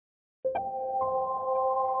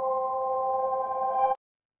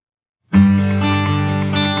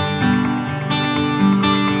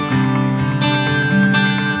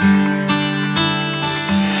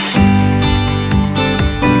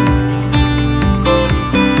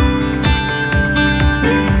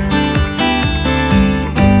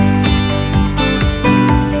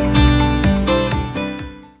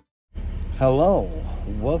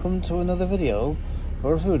another video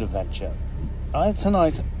for a food adventure.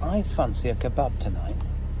 Tonight, I fancy a kebab tonight.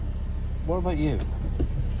 What about you?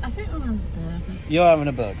 I think we'll have a burger. You're having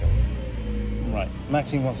a burger. Right,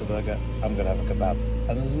 Maxine wants a burger, I'm going to have a kebab.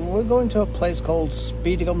 And we're going to a place called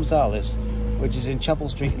Speedy Gonzales, which is in Chapel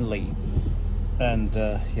Street in Leigh. And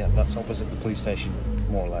yeah, that's opposite the police station,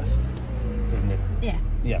 more or less, isn't it? Yeah.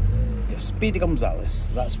 Yeah, Speedy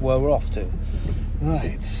Gonzales, that's where we're off to.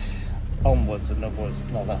 Right, onwards and upwards.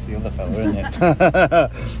 No, that's the other fella, isn't it?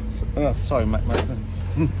 Oh, sorry, Maxine.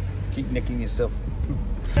 Keep nicking yourself.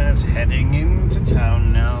 It's heading into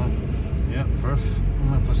town now. Yeah, for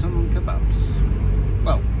some kebabs.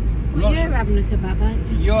 Well, you're having a kebab, aren't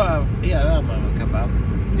you? Yeah, I'm having a kebab.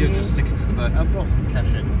 You're just sticking to the burger. I've brought some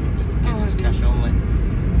cash in, just in case it's cash only.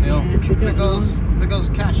 You know, because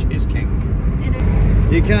cash is king. It is.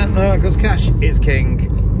 You can't know, because cash is king,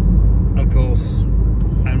 of course,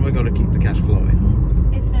 and we've got to keep the cash flowing.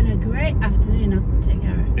 It's been a great afternoon, hasn't it,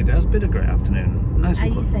 Gary? It has been a great afternoon. Nice. Are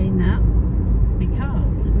you saying that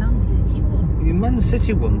because Man City won? Man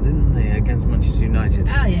City won, didn't they, against Manchester United?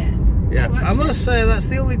 Oh yeah. Yeah, I must say that's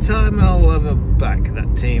the only time I'll ever back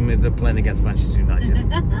that team if they're playing against Manchester United.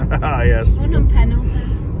 Ah, yes. Won on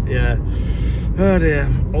penalties. Yeah. Oh dear.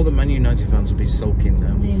 All the Man United fans will be sulking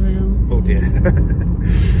now. They will. Oh dear.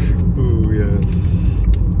 Oh yes.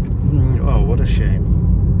 Oh, what a shame.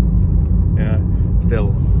 Yeah.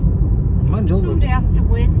 Still. Somebody has to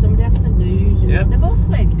win, somebody has to lose. Yeah. They've all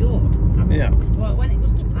played good. Yeah. Well, when it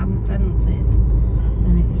goes to penalties,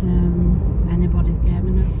 then it's anybody's game,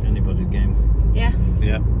 isn't it? Anybody's game. Yeah.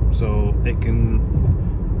 Yeah. So it can.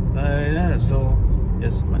 Yeah. So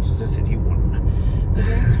yes, Manchester City won.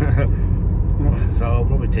 So I'll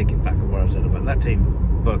probably take it back of what I said about that team,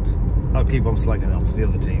 but I'll keep on slagging off the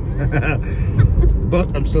other team.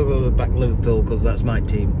 But I'm still going to back Liverpool because that's my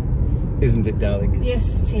team, isn't it, darling?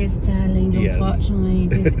 Yes, it is, darling. Yes. Unfortunately,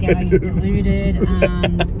 this guy is deluded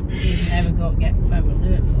and he's never got to get fed with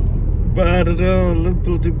Liverpool. But I don't know,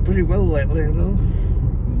 Liverpool do pretty well lately, though,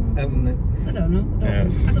 haven't they? I don't know.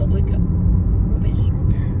 Yes. I don't look at rubbish.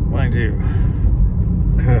 Mind you.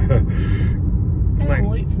 I don't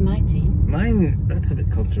look for my team. Mine, that's a bit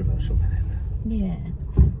controversial, isn't it? Yeah.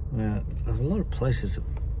 Yeah, there's a lot of places of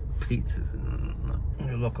pizzas, and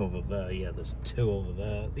you look over there. Yeah, there's 2 over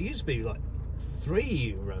there. There used to be like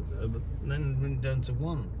 3 around there, but then went down to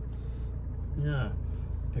 1. Yeah,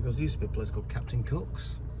 because there used to be a place called Captain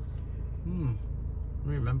Cook's.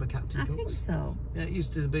 Remember Captain Cook's? I think so. Yeah, it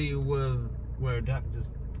used to be where Doctors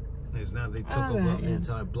is now. They took over the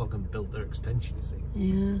entire block and built their extension, you see.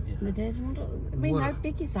 Yeah, they did. I mean, how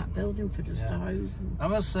big is that building for just a house? I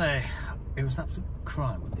must say, it was an absolute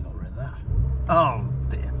crime when they got rid of that. Oh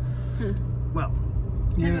dear. Well,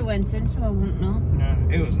 never went in, so I wouldn't know.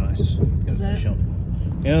 Yeah, it was nice. It was a shop.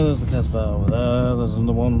 Yeah, there's the Casbah over there. There's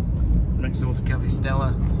another one next door to Cafe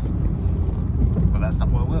Stella. But that's not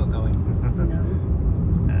where we're going. No.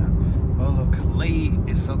 Yeah. Well, look, Leigh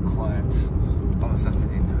is so quiet on a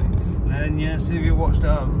Saturday night. And yes, if you watched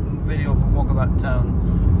our video from Walkabout Town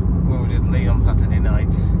where we did Leigh on Saturday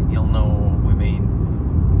night, you'll know what we mean.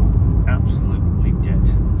 Absolutely dead.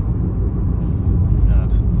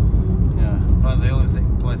 God. Yeah. But the only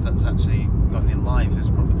place that's actually got any life is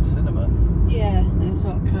probably the cinema. Yeah, that's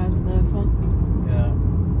what cars are there for. Yeah.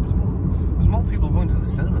 There's more people going to the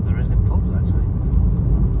cinema than there is in pubs, actually.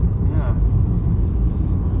 Yeah.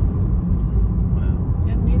 Wow.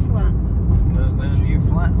 And new flats. There's no new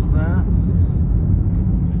flats there.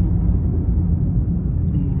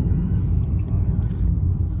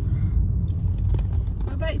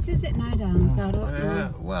 Whereabouts is it now, Dan? I don't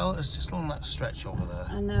know. Well, it's just along that stretch over there.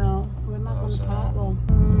 I know. Where am I going to park though?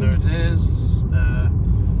 There it is.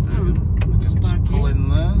 Just pull in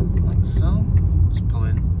there, like so. Just pull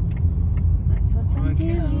in. That's what I'm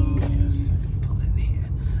doing. Yes, pull in here.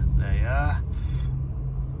 There you are.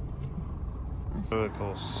 So of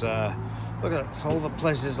course, look at all the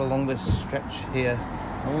places along this stretch here.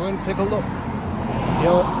 And we're going to take a look.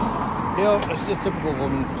 Here, it's the typical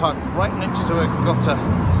one, parked right next to a gutter.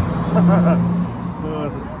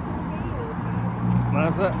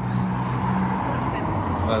 That's it.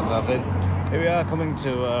 There's nothing. Here we are coming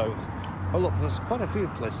to. Oh look, there's quite a few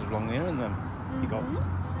places along here, and then you got a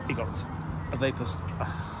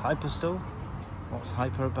hyper store. What's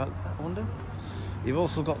hyper about that, I wonder? You've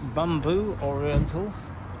also got Bamboo Oriental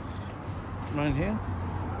around here.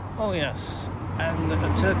 Oh yes, and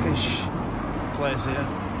a Turkish place here.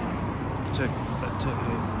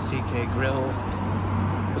 CK Grill.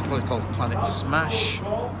 This place called Planet Smash.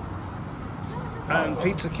 And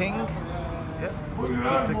Pizza King. Yep,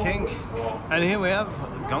 Pizza King. And here we have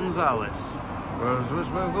Gonzales. Where's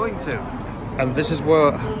we're going to? And this is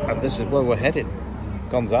where we're heading.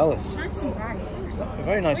 Gonzales. Nice and bright.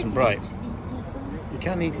 Very nice and bright. You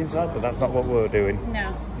can eat inside, but that's not what we're doing.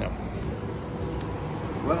 No. No.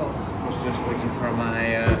 Well, I was just waiting for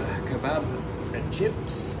my kebab and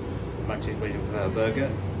chips. Maxine's waiting for her burger,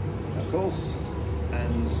 of course.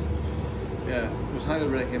 And yeah, it was highly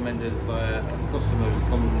recommended by a customer who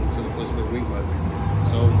come to the place where we work.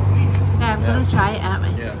 So Yeah, I'm gonna try it,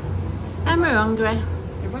 aren't we? yeah. And we're hungry.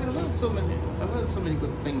 In fact, I've heard so many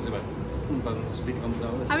good things about Speedy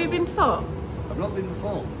Gonzales. Have you been before? I've not been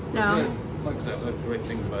before. No. Like I said, I've heard great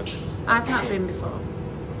things about it. I've not been before.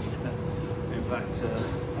 In fact, a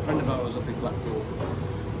friend of ours up in Blackpool,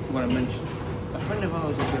 when I mentioned, a friend of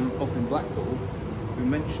ours up in Blackpool, who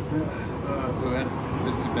mentioned, who had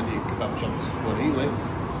visited many kebab shops where he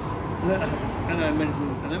lives, and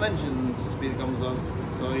I mentioned Speedy Gonzales,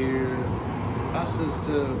 so he asked us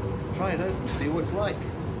to try it out and see what it's like.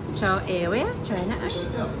 So here we are, trying it out.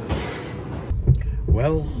 Yeah.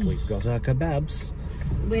 Well, we've got our kebabs.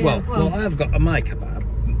 Well, I've got my kebab.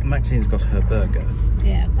 Maxine's got her burger.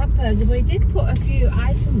 Yeah, I've got burger, but he did put a few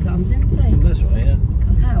items on, didn't he? That's right, yeah.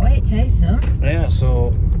 I can't wait to taste them. Yeah,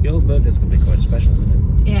 so your burger's going to be quite special,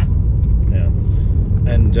 isn't it? Yeah. Yeah.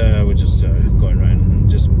 And we're just going around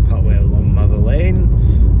just part way along Mother Lane,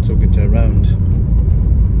 talking to around.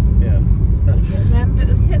 Yeah. Look at them, but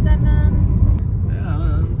look at them. Yeah,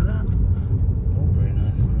 look at that. Oh, very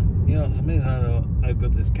nice, isn't it? You know, it's amazing how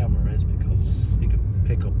good this camera is because you can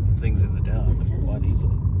pick up things in the dark quite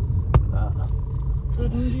easily. So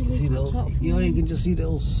See the little, you know, you can just see the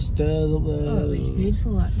little stairs up there. Oh, it's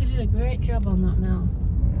beautiful. That. They did a great job on that mill.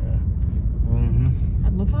 Yeah. Mm-hmm.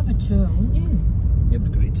 I'd love to have a tour, wouldn't you? It'd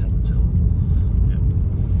be great to have a tour. Yep.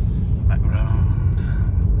 Background.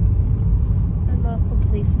 The local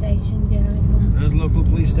police station behind that. There's a local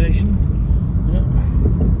police station. Yeah.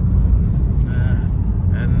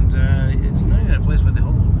 And it's not even a place where they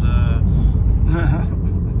hold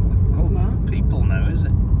people now, is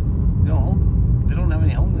it? They don't have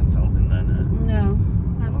any holding cells in there now.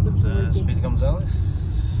 No. Look, Speedy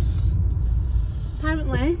Gonzales.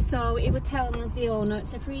 Apparently, so he was telling us the owner,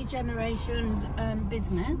 it's a 3-generation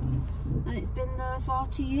business and it's been there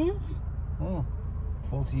 40 years. Oh,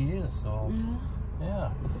 40 years, so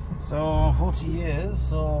Yeah. So 40 years,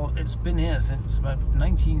 so it's been here since about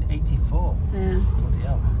 1984. Yeah. Bloody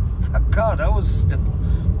hell. God, I was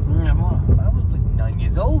 9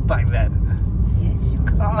 years old back then. Yes, you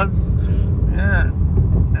were. God. Yeah.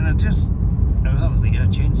 And that was the year I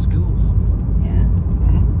changed schools. Yeah.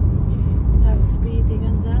 That was Speedy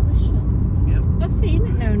Gonzales shop. Yep. I've seen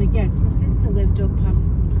it now and again because my sister lived up past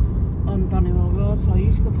on Bonnywell Road, so I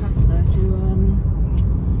used to go past there to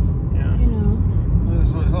yeah. you know.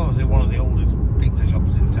 So it's obviously one of the oldest pizza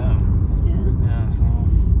shops in town. Yeah. Yeah, so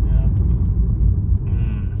yeah.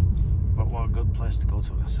 But what a good place to go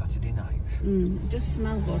to on a Saturday night. It does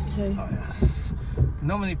smell good too. Oh yes.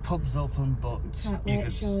 Not many pubs open, but Can't wait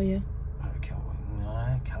to show you. I can't wait.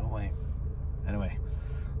 I can't wait. Anyway,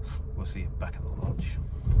 we'll see you back at the lodge.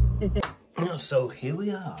 So here we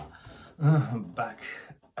are, back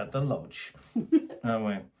at the lodge, aren't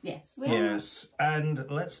we? Yes, we are. Yes, and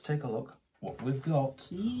let's take a look what we've got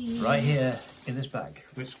right here in this bag,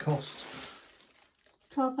 which cost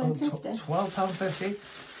 £12.50. £12.50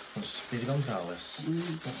 from Speedy Gonzales.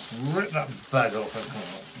 Let's rip that bag off.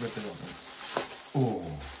 Rip it open. Oh,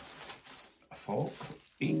 a fork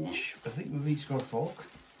each. I think we've each got a fork.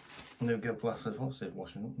 And they'll get glass of fork, save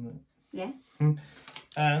washing up, isn't it? Yeah.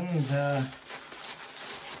 And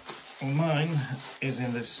mine is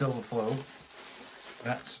in this silver foil.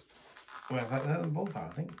 That's where they're both are,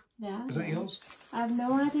 I think. Yeah. Is that yours? I have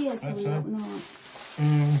no idea till we open up. I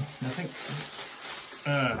think.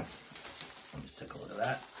 Let's take a look at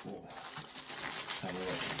that.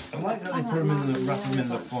 I like how they put them in the wrap them in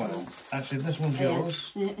the foil. Actually, this one's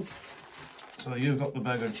yours. Yeah. So you've got the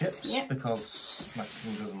burger and chips, yep. Because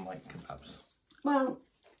Maxine doesn't like kebabs. Well,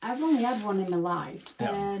 I've only had one in my life,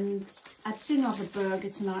 and I'd sooner have a burger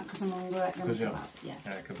tonight because I'm hungry than a kebab. Yeah.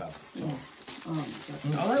 Kebab. Yeah. Oh my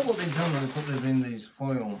God. I like what they've done when they put them in these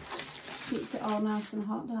foil. Keeps it all nice and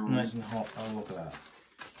hot down. Nice and hot. Oh, look at that.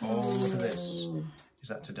 Oh, look at this. Is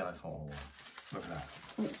that to die for? Look at that.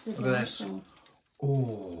 It's a look at this. Oh,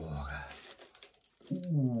 look at that.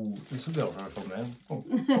 Ooh, this will be over for a thumbnail.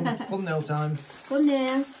 Thumbnail time.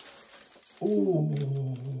 Thumbnail. Ooh.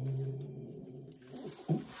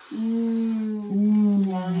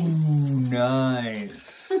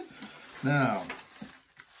 Nice. Nice.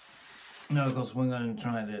 Now, of course, we're going to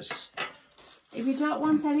try this. If you don't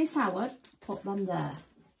want any salad, put them there.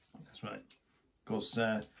 That's right. Of course,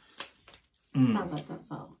 salad,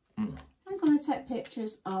 that's all. I'm going to take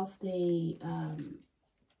pictures of the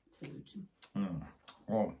food.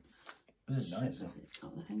 Oh, this is nice. It's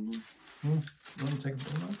got the hang now. You want to take a bit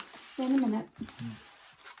of that? Yeah, in a minute.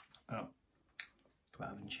 Oh,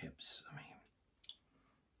 kebab and chips. I mean,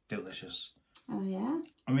 delicious. Oh, yeah?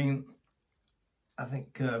 I mean, I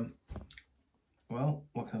think, well,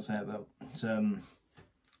 what can I say about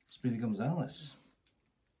Speedy Gonzales?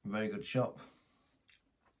 Very good shop.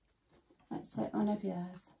 Let's take one of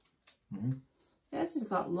yours. Yours has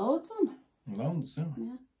got loads on. Loads, yeah.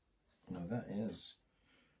 Yeah. No, that is.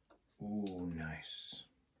 Oh, nice.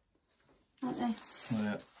 Aren't they?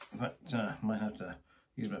 Well, in fact, I might have to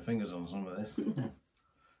use my fingers on some of this.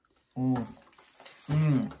 Oh,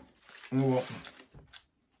 what?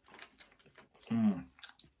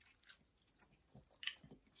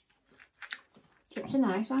 Chips are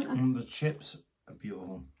nice, aren't they? The chips are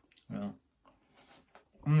beautiful. Yeah.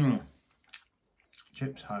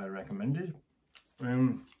 Chips highly recommended.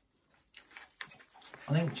 I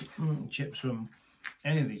think chips from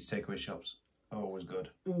any of these takeaway shops are always good.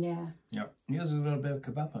 Yeah. Yeah. Yours has got a bit of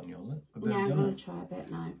kebab on yours, a bit Yeah, of I'm doner. going to try a bit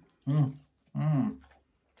now.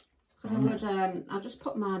 I'll just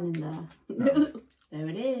put mine in there. There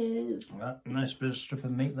it is. That nice bit of strip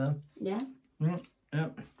of meat there. Yeah. Yeah.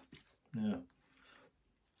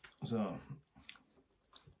 So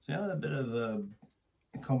I had a bit of a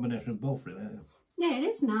combination of both, really. Yeah, it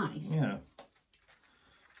is nice. Yeah.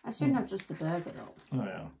 I shouldn't have just the burger though. Oh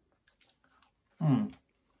yeah.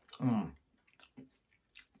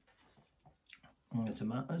 And the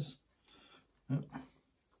tomatoes. Yep.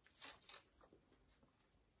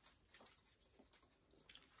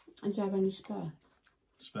 And do you have any spare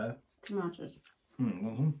Spare. tomatoes?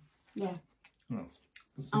 Yeah. Oh.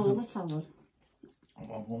 I love a salad. I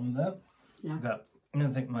want one there. Yeah. I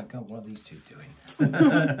don't think, my God, what are these two doing?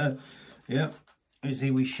 Yep. You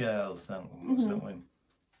see, we share all the things, don't we?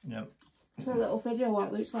 Yep. Show a little video what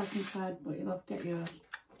it looks like inside, but you'll have to get yours.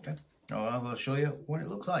 Okay. Oh, I will show you what it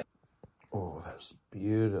looks like. Oh, that's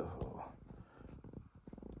beautiful.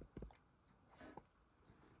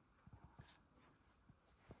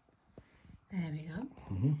 There we go.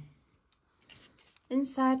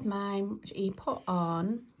 Inside mine, you put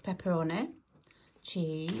on pepperoni,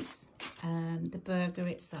 cheese, the burger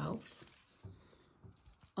itself,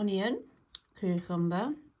 onion,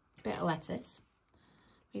 cucumber, bit of lettuce.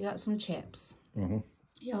 We got some chips.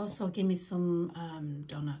 You also give me some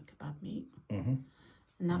doner kebab meat.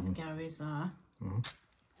 And that's Gary's there.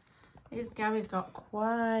 Gary's got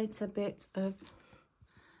quite a bit of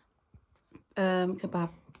kebab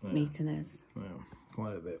meat in his. Yeah,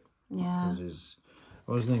 quite a bit. Yeah.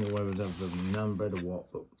 I was thinking whether to have the naan bread or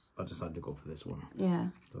what, but I decided to go for this one. Yeah.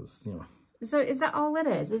 Because, you know. So is that all it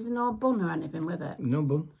is? Is there no bun or anything with it? No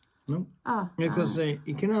bun. No. Oh. Yeah, because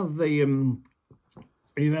you can have the,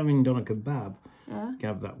 if you're having doner kebab, Yeah. you can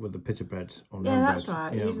have that with the pita bread on Yeah, naan that's bread.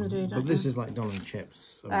 right. You usually do, don't But this is like doner and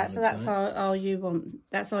chips. Right, so that's all you want.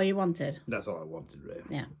 That's all you wanted. That's all I wanted, really.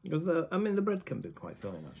 Yeah. Because the bread can be quite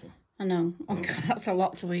filling, actually. I know. Oh God, that's a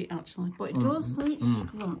lot to eat actually, but it does look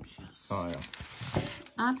scrumptious. Oh yeah.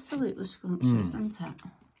 Absolutely scrumptious, isn't it?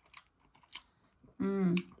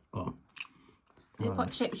 Oh. You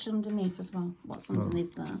put chips underneath as well. What's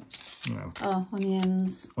underneath there? Yeah. Oh,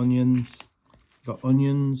 onions. Onions. Got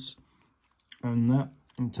onions and that,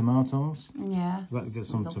 and tomatoes. Yes. That gives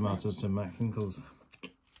some tomatoes to Maxine because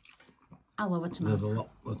I love a tomato. there's a lot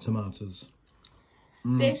of tomatoes.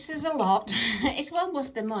 This is a lot. It's well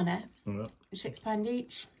worth the money. Yeah. £6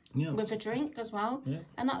 each. Yeah. With a drink as well. Yeah.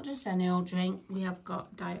 And not just any old drink. We have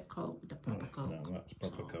got Diet Coke, the proper Coke. No, that's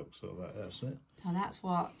proper Coke, so that's it. So that's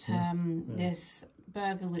what this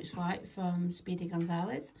burger looks like from Speedy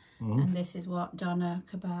Gonzales. And this is what doner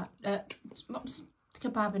kebab,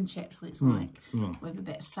 kebab and chips looks like. With a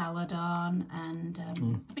bit of salad on. And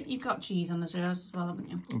I think you've got cheese on the yours as well, haven't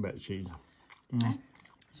you? A bit of cheese. Okay.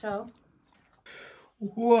 So...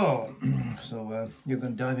 Whoa! So you're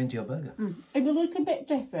going to dive into your burger. If you look a bit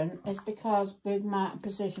different, it's because we might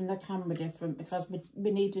position the camera different because we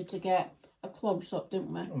needed to get a close up,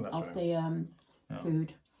 didn't we, of the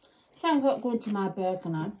food. So I'm going to go into my burger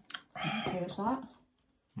now. Here's that.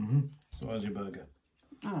 So how's your burger?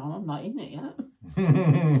 I don't know, I'm not eating it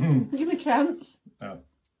yet. Give me a chance. Oh.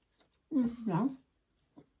 No.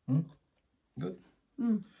 Good.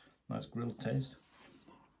 Nice grilled taste.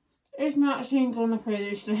 Is Maxine going to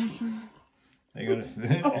finish this? Are you going to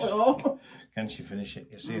finish? Oh. Can she finish it?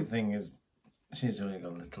 You see, the thing is, she's only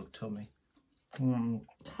got a little tummy. Can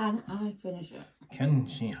I finish it? Can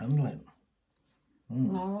she handle it?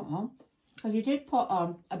 No, I don't know. Because you did put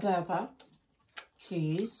on a burger,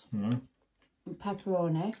 cheese,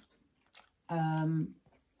 pepperoni,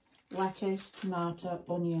 lettuce, tomato,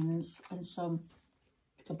 onions, and some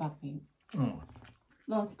kebab meat. Oh.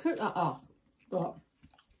 Well, cook that off, but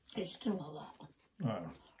it's still a lot.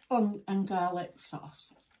 Oh. And garlic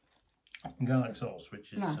sauce. Garlic sauce,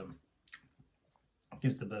 which is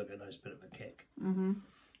gives the burger a nice bit of a kick.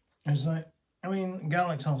 It's like, I mean,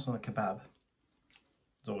 garlic sauce on a kebab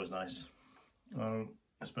is always nice,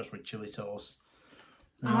 especially with chili sauce.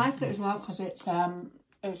 I like it as well because it's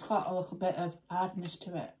got a little bit of hardness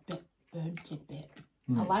to it, bit burnt bit.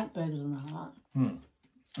 I like burgers when they're like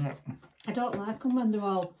that. I don't like them when they're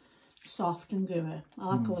all soft and gooey. I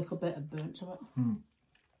like a little bit of burnt to it.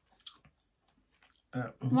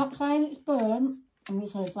 I'm not saying it's burnt, I'm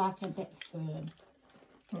just saying it's like a bit firm.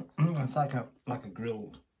 It's like a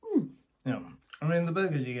grilled. Yeah, I mean the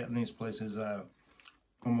burgers you get in these places are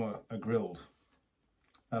more grilled.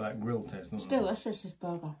 They like grilled taste. It's delicious, this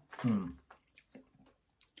burger. And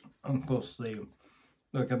of course the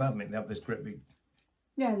kebab meat, they have this great big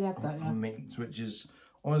They have that, meat, which is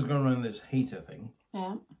always going around this heater thing.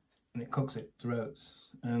 Yeah. And it cooks it throughout,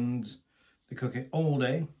 and they cook it all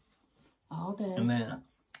day. All day. And then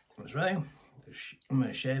when it's ready, I'm going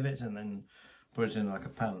to shave it and then put it in like a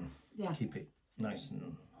pan. Yeah. Keep it nice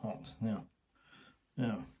and hot. Yeah.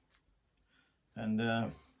 And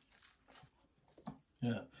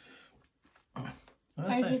yeah.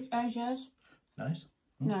 How's yours? Nice.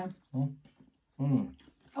 No.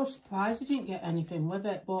 I was surprised I didn't get anything with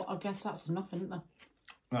it, but I guess that's enough, isn't there?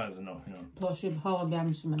 That is enough, Plus you'd probably be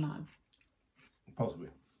having some now. Possibly.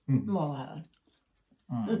 More likely.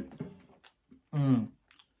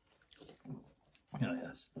 Yeah,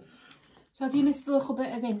 yes. So if you missed a little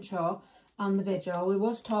bit of intro on the video, we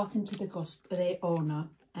was talking to the owner,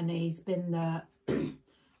 and he's been there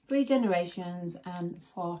 3 generations and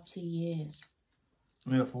 40 years.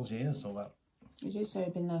 Yeah, 40 years, so that. You do say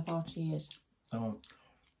he's been there 40 years. So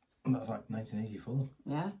that's like 1984.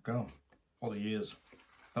 Yeah. Go. 40 years.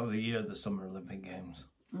 That was the year of the Summer Olympic Games.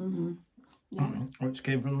 Yeah. Which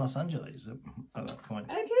came from Los Angeles at that point.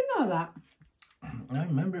 I do know that. I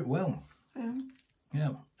remember it well. Yeah.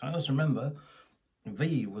 Yeah. I also remember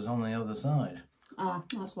V was on the other side. Ah,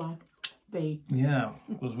 that's why. V. Yeah,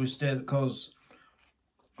 because we stayed, because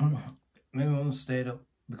maybe we only stayed up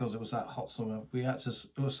because it was that hot summer. We had to,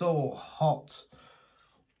 it was so hot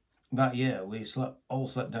that year, we all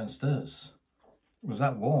slept downstairs. It was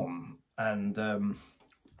that warm, and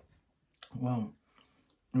well,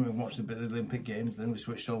 we watched a bit of the Olympic Games, then we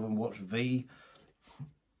switched over and watched V.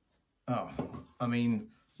 Oh, I mean,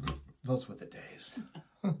 those were the days.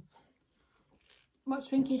 What's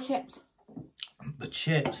Winky chips? The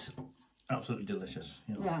chips, absolutely delicious.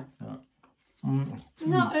 Yeah. Mm.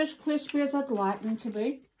 Not as crispy as I'd like them to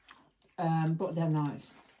be, but they're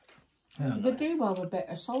nice. Yeah, They do well with a bit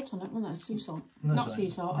of salt on it, wouldn't they? Sea salt. Not sea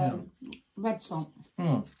salt, red salt.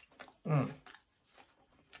 I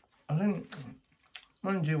think,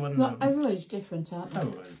 mind you, when... Look, everybody's different, aren't they?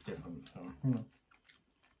 Everybody's different, so,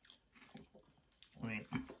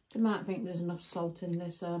 They might think there's enough salt in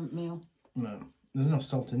this meal. No, there's enough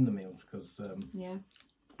salt in the meals, because yeah.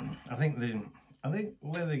 I think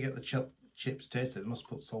where they get the chips tasty, they must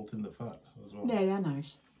put salt in the fats as well. Yeah, they're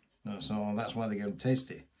nice. No, so that's why they get them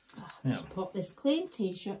tasty. Just put this clean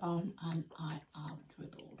t-shirt on and I am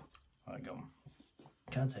dribbled. I go.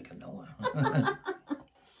 Can't take a no.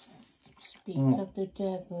 Speak of the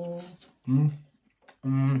devil.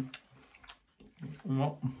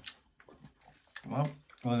 Well, I'm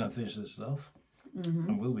going to finish this off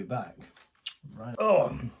and we'll be back. Right.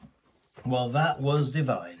 Oh, well, that was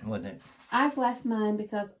divine, wasn't it? I've left mine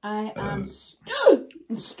because I am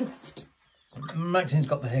stuffed. Maxine's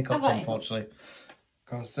got the hiccups, unfortunately.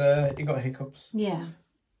 Because he got hiccups. Yeah.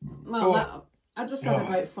 Well, I just had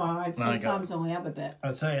about 5. Sometimes I only have a bit.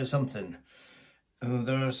 I'll tell you something.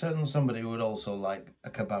 There are somebody who would also like a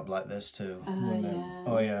kebab like this too. Yeah.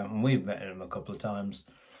 Oh yeah, and we've met him a couple of times.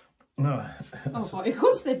 No. Oh, it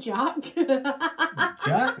was the Jack.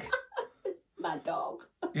 Jack? My dog.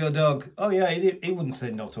 Your dog? Oh yeah, he wouldn't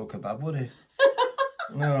say no to a kebab, would he?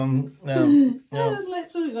 No. I was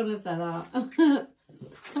literally going to say that.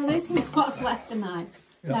 So this is what's left of mine.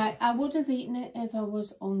 Yep. Now, I would have eaten it if I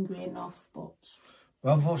was hungry enough, but...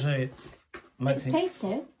 Well, unfortunately, Maxine... It's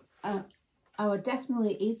tasty. I would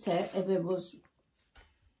definitely eat it if it was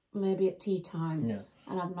maybe at tea time. Yeah.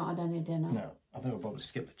 And I've not had any dinner. No, I think we'll probably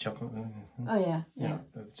skip the chocolate. Oh, yeah. Yeah,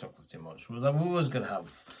 the chocolate's too much. We was going to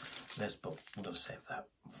have this, but we're going to save that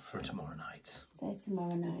for tomorrow night. Say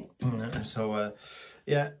tomorrow night. So,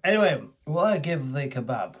 yeah. Anyway, will I give the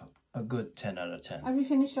kebab a good 10 out of 10? Have you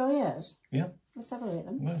finished all yours? Yeah. Let's have a look at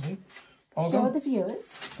them. Let's see. All Show gone. the viewers.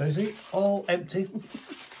 There you see, all empty.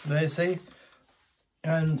 There you see.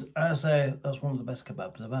 And I say that's one of the best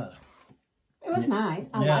kebabs I've had. It was nice.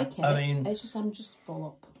 I like it. I mean, it's just I'm just full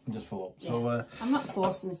up. Just full up. Yeah. So I'm not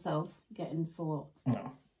forcing myself getting full up.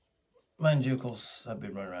 no. Mind you, of course, I've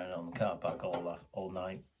been running around on the car park all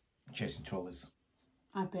night, chasing trolleys.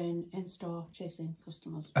 I've been in store chasing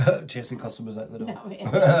customers. Chasing customers at the door. No,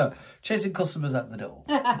 yeah. Chasing customers at the door.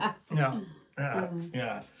 Yeah.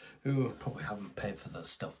 Who probably haven't paid for their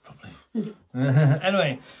stuff, probably.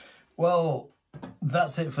 Anyway, well,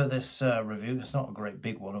 that's it for this review. It's not a great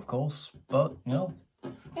big one, of course, but, you know.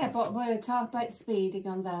 Yeah, but we're talking about Speedy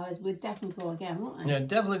Gonzales. We'd definitely go again, wouldn't we? Yeah,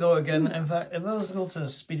 definitely go again. In fact, if I was to go to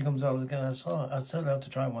Speedy Gonzales again, I'd still have to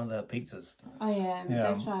try one of their pizzas. Oh, yeah.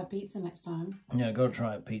 Don't try a pizza next time. Yeah, go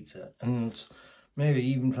try a pizza. And maybe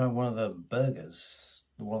even try one of the burgers.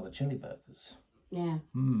 One of the chili burgers. Yeah.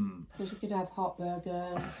 Because you could have hot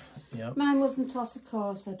burgers. Yeah. Mine wasn't hot, of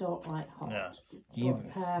course. I don't like hot. Yeah.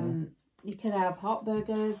 But you could have hot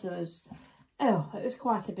burgers. There was... Oh, it was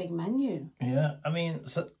quite a big menu. Yeah, I mean,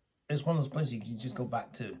 so it's one of those places you can just go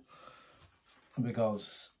back to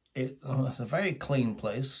because it's a very clean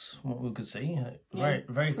place, what we could see.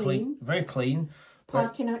 Very clean. Very clean.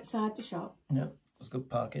 Parking outside the shop. Yeah, it's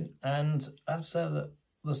good parking. And I've said that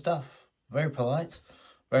the staff, very polite,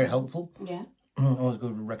 very helpful. Yeah. Always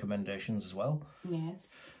good recommendations as well. Yes.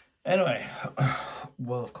 Anyway,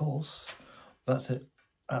 well, of course, that's it.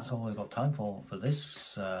 That's all we've got time for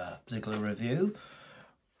this particular review.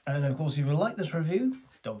 And of course, if you like this review,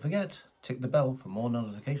 don't forget, tick the bell for more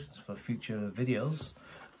notifications for future videos.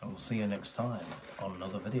 And we'll see you next time on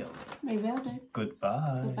another video. We will do.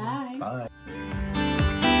 Goodbye. Goodbye. Bye.